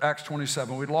 Acts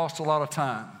 27. We'd lost a lot of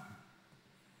time.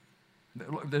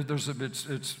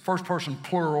 It's first person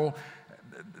plural.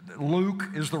 Luke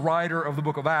is the writer of the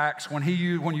book of Acts. When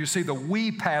you see the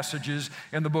we passages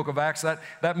in the book of Acts,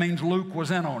 that means Luke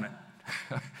was in on it.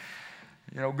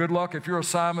 Good luck if your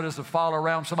assignment is to follow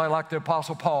around somebody like the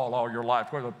Apostle Paul all your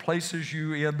life, where the places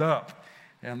you end up.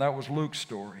 And that was Luke's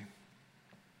story.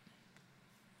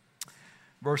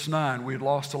 Verse 9, we had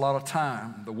lost a lot of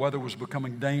time. The weather was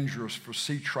becoming dangerous for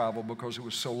sea travel because it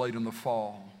was so late in the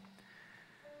fall.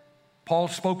 Paul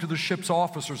spoke to the ship's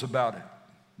officers about it.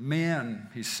 Men,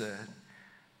 he said,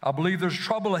 I believe there's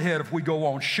trouble ahead if we go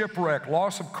on. Shipwreck,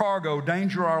 loss of cargo,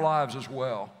 danger our lives as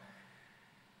well.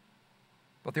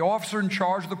 But the officer in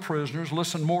charge of the prisoners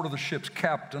listened more to the ship's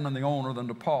captain and the owner than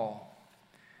to Paul.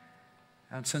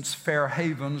 And since Fair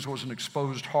Havens was an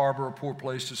exposed harbor, a poor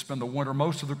place to spend the winter,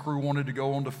 most of the crew wanted to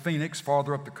go on to Phoenix,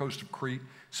 farther up the coast of Crete,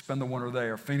 spend the winter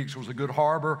there. Phoenix was a good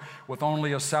harbor with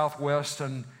only a southwest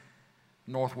and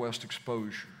northwest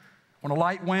exposure. When a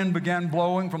light wind began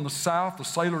blowing from the south, the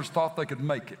sailors thought they could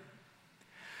make it.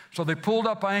 So they pulled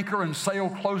up anchor and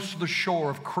sailed close to the shore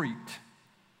of Crete.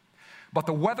 But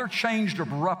the weather changed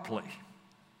abruptly,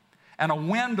 and a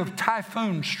wind of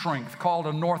typhoon strength called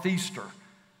a northeaster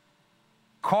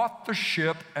caught the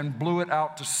ship and blew it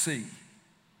out to sea.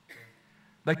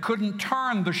 They couldn't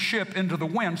turn the ship into the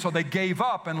wind, so they gave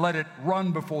up and let it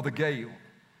run before the gale.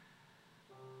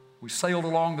 We sailed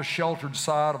along the sheltered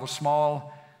side of a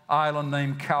small island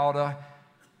named Cauda,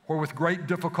 where with great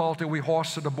difficulty we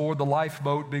hoisted aboard the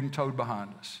lifeboat being towed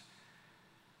behind us.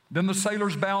 Then the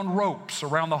sailors bound ropes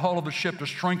around the hull of the ship to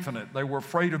strengthen it. They were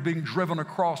afraid of being driven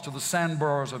across to the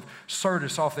sandbars of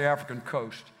Syrtis off the African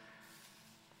coast.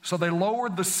 So they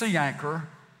lowered the sea anchor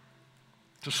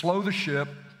to slow the ship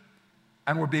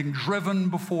and were being driven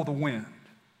before the wind.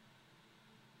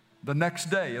 The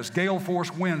next day, as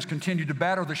gale-force winds continued to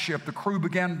batter the ship, the crew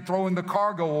began throwing the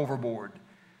cargo overboard.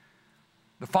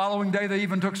 The following day, they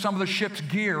even took some of the ship's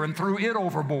gear and threw it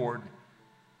overboard.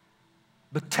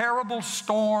 The terrible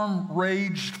storm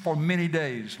raged for many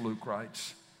days, Luke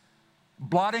writes,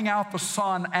 blotting out the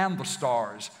sun and the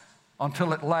stars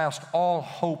until at last all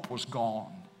hope was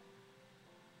gone.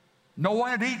 No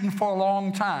one had eaten for a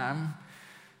long time.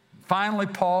 Finally,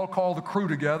 Paul called the crew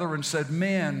together and said,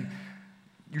 men,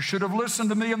 you should have listened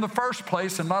to me in the first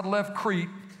place and not left Crete.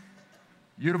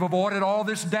 You'd have avoided all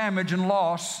this damage and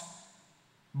loss.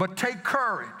 But take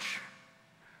courage.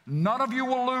 None of you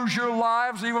will lose your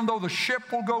lives, even though the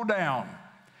ship will go down.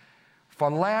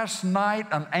 For last night,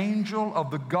 an angel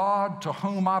of the God to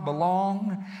whom I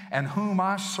belong and whom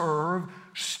I serve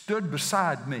stood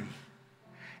beside me.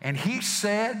 And he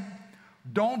said,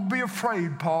 don't be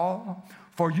afraid, Paul,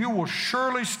 for you will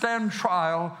surely stand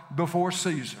trial before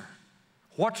Caesar.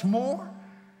 What's more,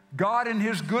 God in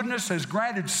his goodness has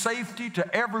granted safety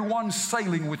to everyone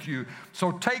sailing with you.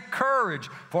 So take courage,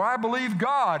 for I believe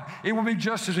God, it will be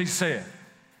just as he said.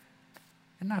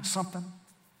 Isn't that something?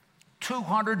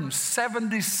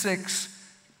 276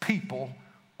 people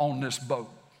on this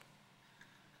boat.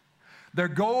 They're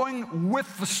going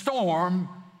with the storm,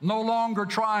 no longer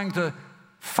trying to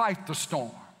fight the storm.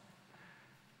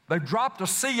 They've dropped a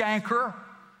sea anchor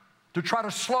to try to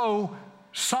slow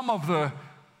some of their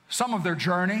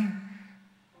journey.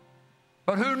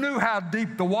 But who knew how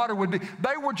deep the water would be?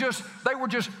 They were just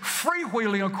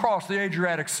freewheeling across the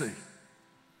Adriatic Sea.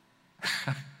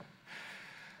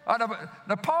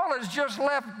 Now, Paul has just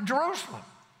left Jerusalem.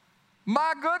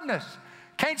 My goodness.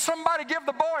 Can't somebody give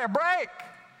the boy a break?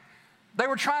 They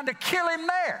were trying to kill him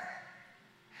there.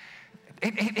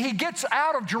 He gets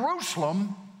out of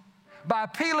Jerusalem by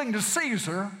appealing to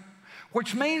Caesar,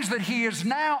 which means that he is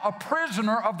now a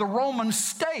prisoner of the Roman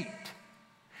state.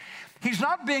 He's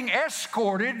not being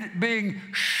escorted, being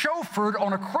chauffeured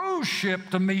on a cruise ship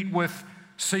to meet with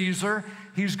Caesar.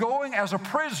 He's going as a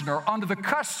prisoner under the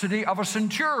custody of a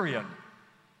centurion.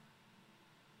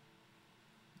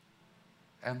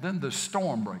 And then the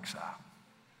storm breaks out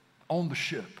on the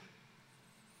ship.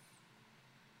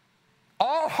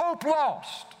 All hope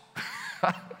lost.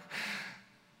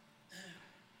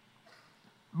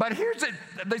 But here's it.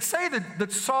 They say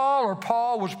that Saul or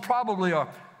Paul was probably a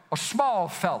small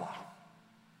fella,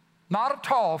 not a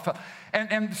tall fella.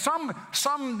 And some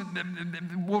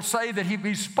will say that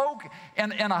he spoke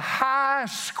in a high,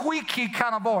 squeaky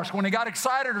kind of voice. When he got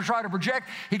excited or tried to project,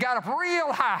 he got up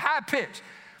real high pitch.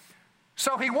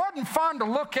 So he wasn't fun to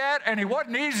look at, and he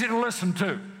wasn't easy to listen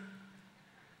to.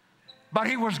 But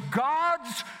he was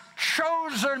God's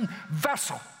chosen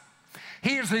vessel.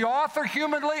 He is the author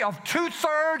humanly of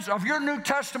 2/3 of your New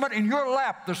Testament in your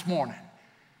lap this morning.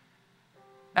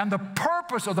 And the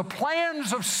purpose of the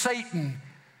plans of Satan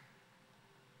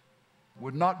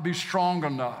would not be strong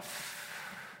enough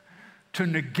to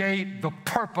negate the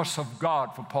purpose of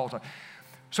God for Paul's life.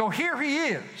 So here he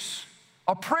is,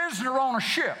 a prisoner on a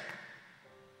ship.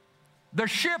 The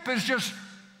ship is just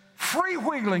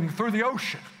freewheeling through the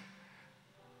ocean.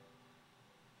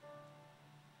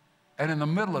 And in the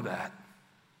middle of that,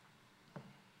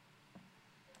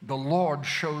 the Lord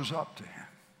shows up to him.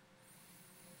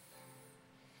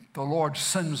 The Lord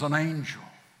sends an angel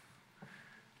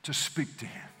to speak to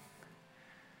him.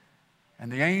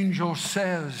 And the angel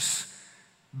says,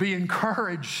 be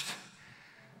encouraged.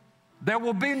 There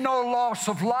will be no loss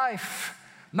of life.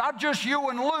 Not just you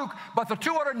and Luke, but the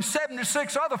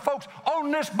 276 other folks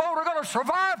on this boat are going to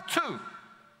survive too.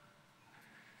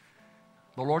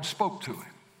 The Lord spoke to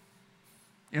him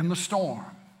in the storm,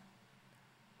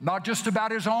 not just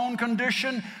about his own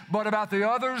condition, but about the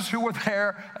others who were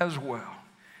there as well.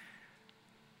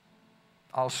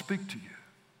 I'll speak to you.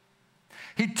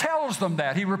 He tells them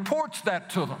that. He reports that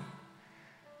to them.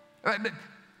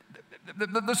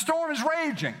 The storm is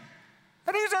raging.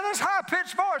 And he's in this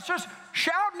high-pitched voice just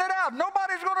shouting it out.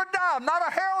 Nobody's going to die. Not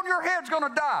a hair on your head's going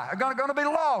to die. Going to be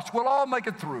lost. We'll all make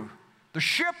it through. The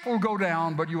ship will go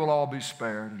down, but you will all be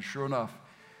spared. And sure enough,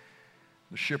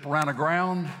 the ship ran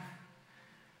aground.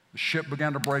 The ship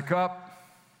began to break up.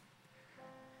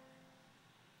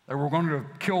 They were going to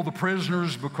kill the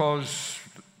prisoners because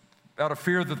out of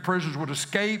fear that the prisoners would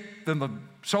escape, then the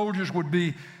soldiers would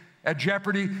be at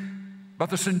jeopardy. But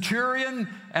the centurion,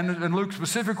 and Luke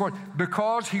specifically,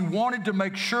 because he wanted to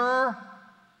make sure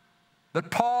that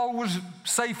Paul was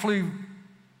safely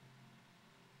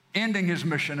ending his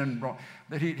mission, and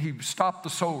that he stopped the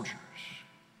soldiers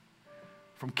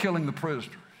from killing the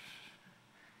prisoners.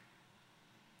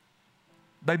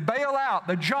 They bail out,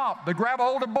 they jump, they grab a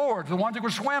hold of boards. The ones who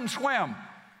could swim, swim.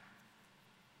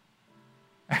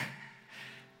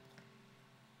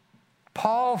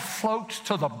 Paul floats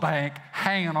to the bank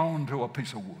hanging on to a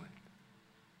piece of wood.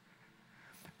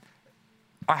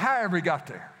 Or however he got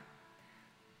there.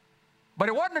 But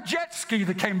it wasn't a jet ski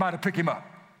that came by to pick him up.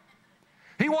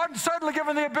 He wasn't suddenly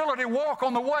given the ability to walk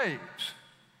on the waves.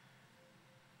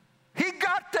 He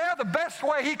got there the best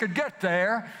way he could get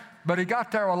there, but he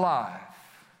got there alive.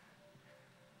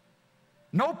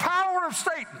 No power of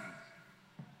Satan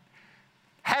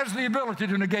has the ability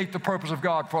to negate the purpose of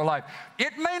God for a life.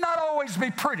 It may not always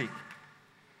be pretty.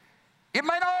 It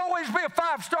may not always be a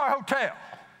 5-star hotel.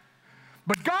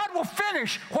 But God will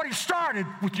finish what He started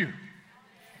with you.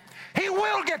 He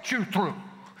will get you through.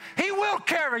 He will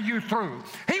carry you through.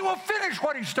 He will finish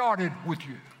what He started with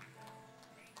you.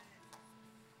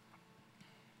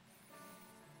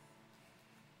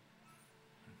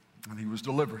 And he was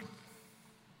delivered.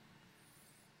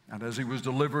 And as he was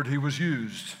delivered, he was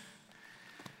used.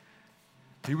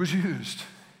 He was used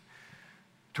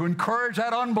to encourage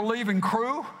that unbelieving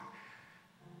crew,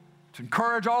 to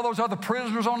encourage all those other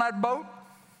prisoners on that boat.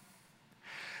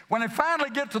 When they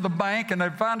finally get to the bank and they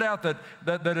find out that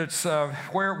it's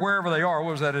wherever they are,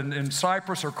 what was that, in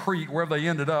Cyprus or Crete, wherever they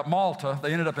ended up, Malta,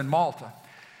 they ended up in Malta.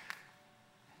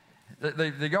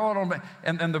 They go out on,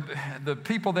 and the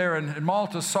people there in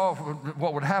Malta saw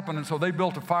what would happen, and so they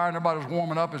built a fire, and everybody was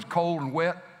warming up. It's cold and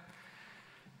wet.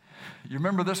 You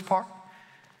remember this part?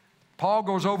 Paul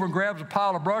goes over and grabs a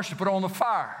pile of brush to put on the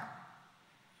fire.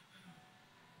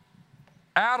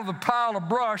 Out of the pile of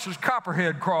brush, this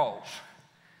copperhead crawls.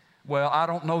 Well, I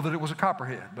don't know that it was a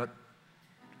copperhead, but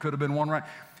it could have been one right.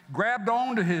 Grabbed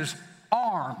onto his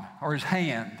arm or his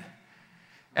hand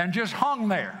and just hung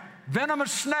there.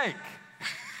 Venomous snake.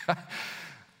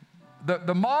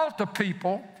 The Malta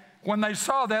people, when they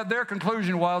saw that, their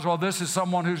conclusion was, well, this is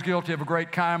someone who's guilty of a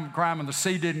great crime and the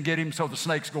sea didn't get him, so the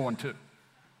snake's going to.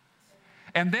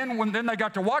 And then they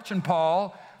got to watching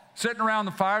Paul sitting around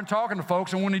the fire and talking to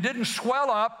folks, and when he didn't swell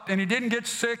up and he didn't get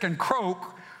sick and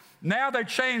croak, now they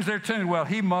changed their tune. Well,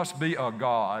 he must be a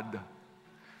god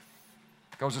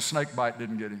because the snake bite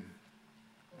didn't get him.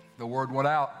 The word went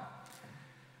out.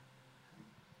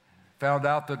 Found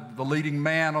out that the leading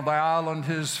man on the island,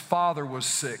 his father was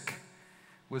sick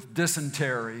with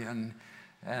dysentery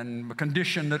and a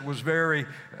condition that was very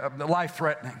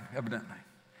life-threatening, evidently.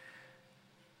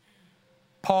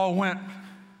 Paul went,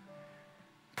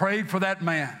 prayed for that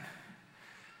man.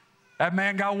 That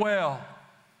man got well.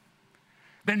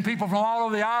 Then people from all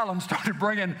over the island started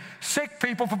bringing sick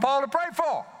people for Paul to pray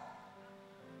for.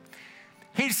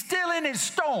 He's still in his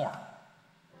storm.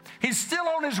 He's still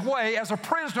on his way as a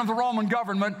prisoner of the Roman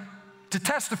government to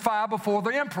testify before the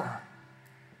emperor.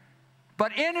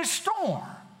 But in his storm,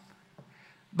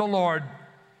 the Lord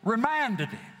reminded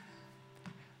him.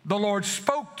 The Lord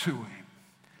spoke to him.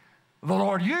 The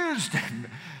Lord used him,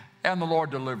 and the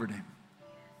Lord delivered him.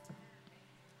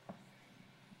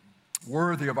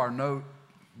 Worthy of our note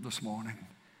this morning.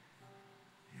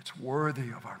 It's worthy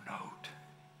of our note.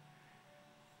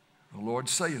 The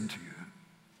Lord's saying to you,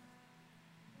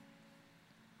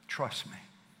 trust me.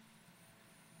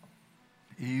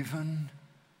 Even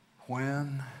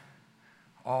when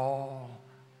all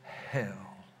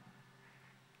hell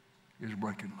is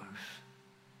breaking loose.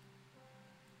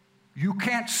 You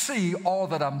can't see all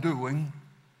that I'm doing,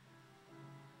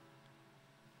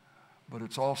 But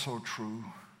it's also true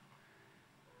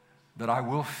that I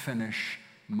will finish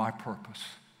my purpose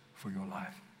for your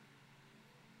life.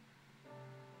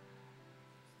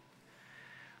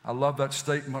 I love that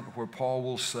statement where Paul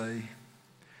will say,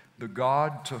 the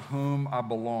God to whom I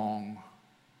belong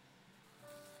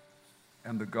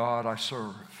and the God I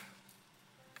serve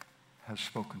has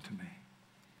spoken to me.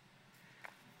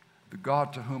 The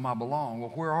God to whom I belong.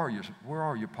 Well, where are you? Where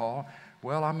are you, Paul?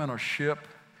 Well, I'm in a ship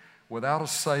without a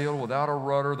sail, without a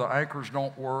rudder. The anchors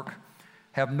don't work.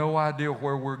 Have no idea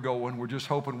where we're going. We're just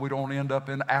hoping we don't end up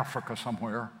in Africa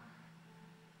somewhere.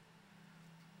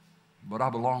 But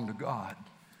I belong to God.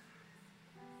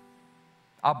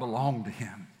 I belong to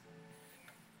Him.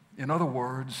 In other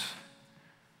words,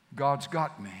 God's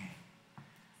got me.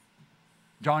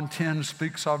 John 10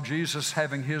 speaks of Jesus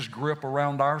having His grip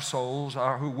around our souls,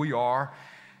 who we are,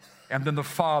 and then the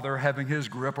Father having His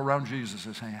grip around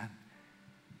Jesus' hand.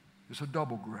 It's a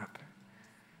double grip.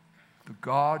 The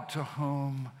God to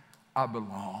whom I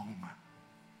belong.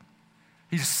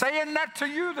 He's saying that to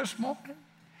you this morning.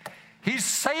 He's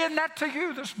saying that to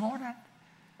you this morning.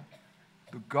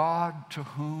 The God to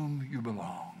whom you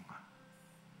belong.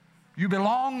 You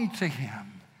belong to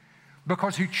Him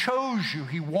because He chose you,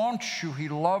 He wants you, He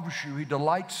loves you, He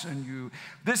delights in you.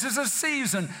 This is a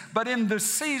season, but in this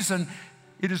season,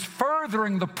 it is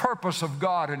furthering the purpose of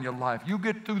God in your life. You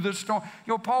get through this storm.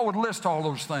 You know, Paul would list all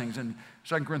those things in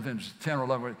 2 Corinthians 10 or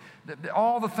 11,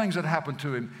 all the things that happened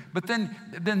to him. But then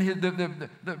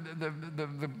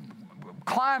the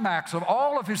climax of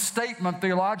all of his statement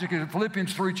theologically in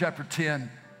Philippians 3, chapter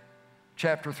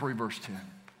 3, verse 10,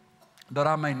 that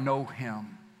I may know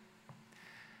Him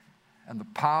and the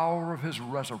power of His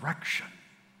resurrection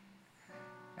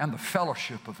and the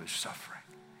fellowship of His suffering.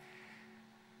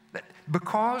 That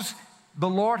because the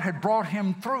Lord had brought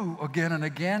him through again and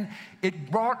again, it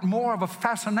brought more of a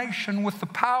fascination with the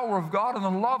power of God and the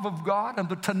love of God and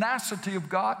the tenacity of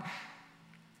God.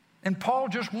 And Paul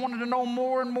just wanted to know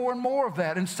more and more and more of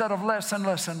that instead of less and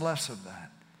less and less of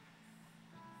that.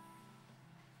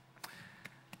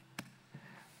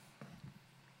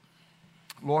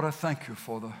 Lord, I thank You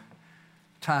for the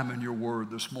time in Your word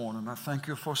this morning. I thank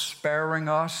You for sparing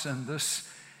us in this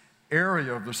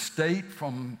area of the state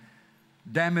from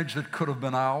damage that could have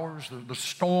been ours, the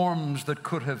storms that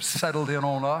could have settled in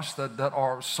on us that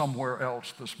are somewhere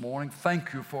else this morning.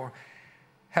 Thank You for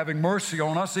having mercy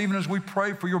on us, even as we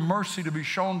pray for Your mercy to be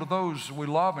shown to those we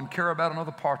love and care about in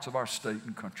other parts of our state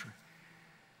and country.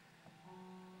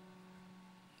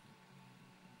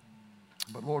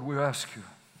 But Lord, we ask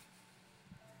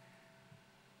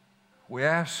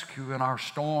You in our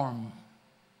storm,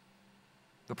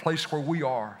 the place where we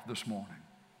are this morning,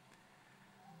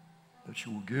 that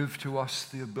You will give to us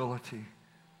the ability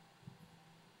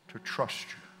to trust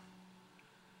You.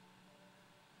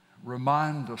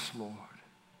 Remind us, Lord.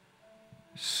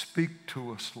 Speak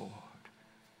to us, Lord.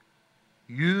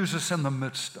 Use us in the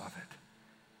midst of it.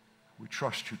 We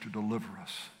trust You to deliver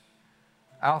us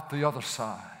out the other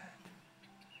side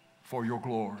for Your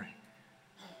glory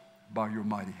by Your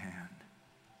mighty hand.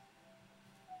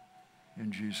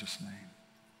 In Jesus' name,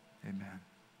 amen.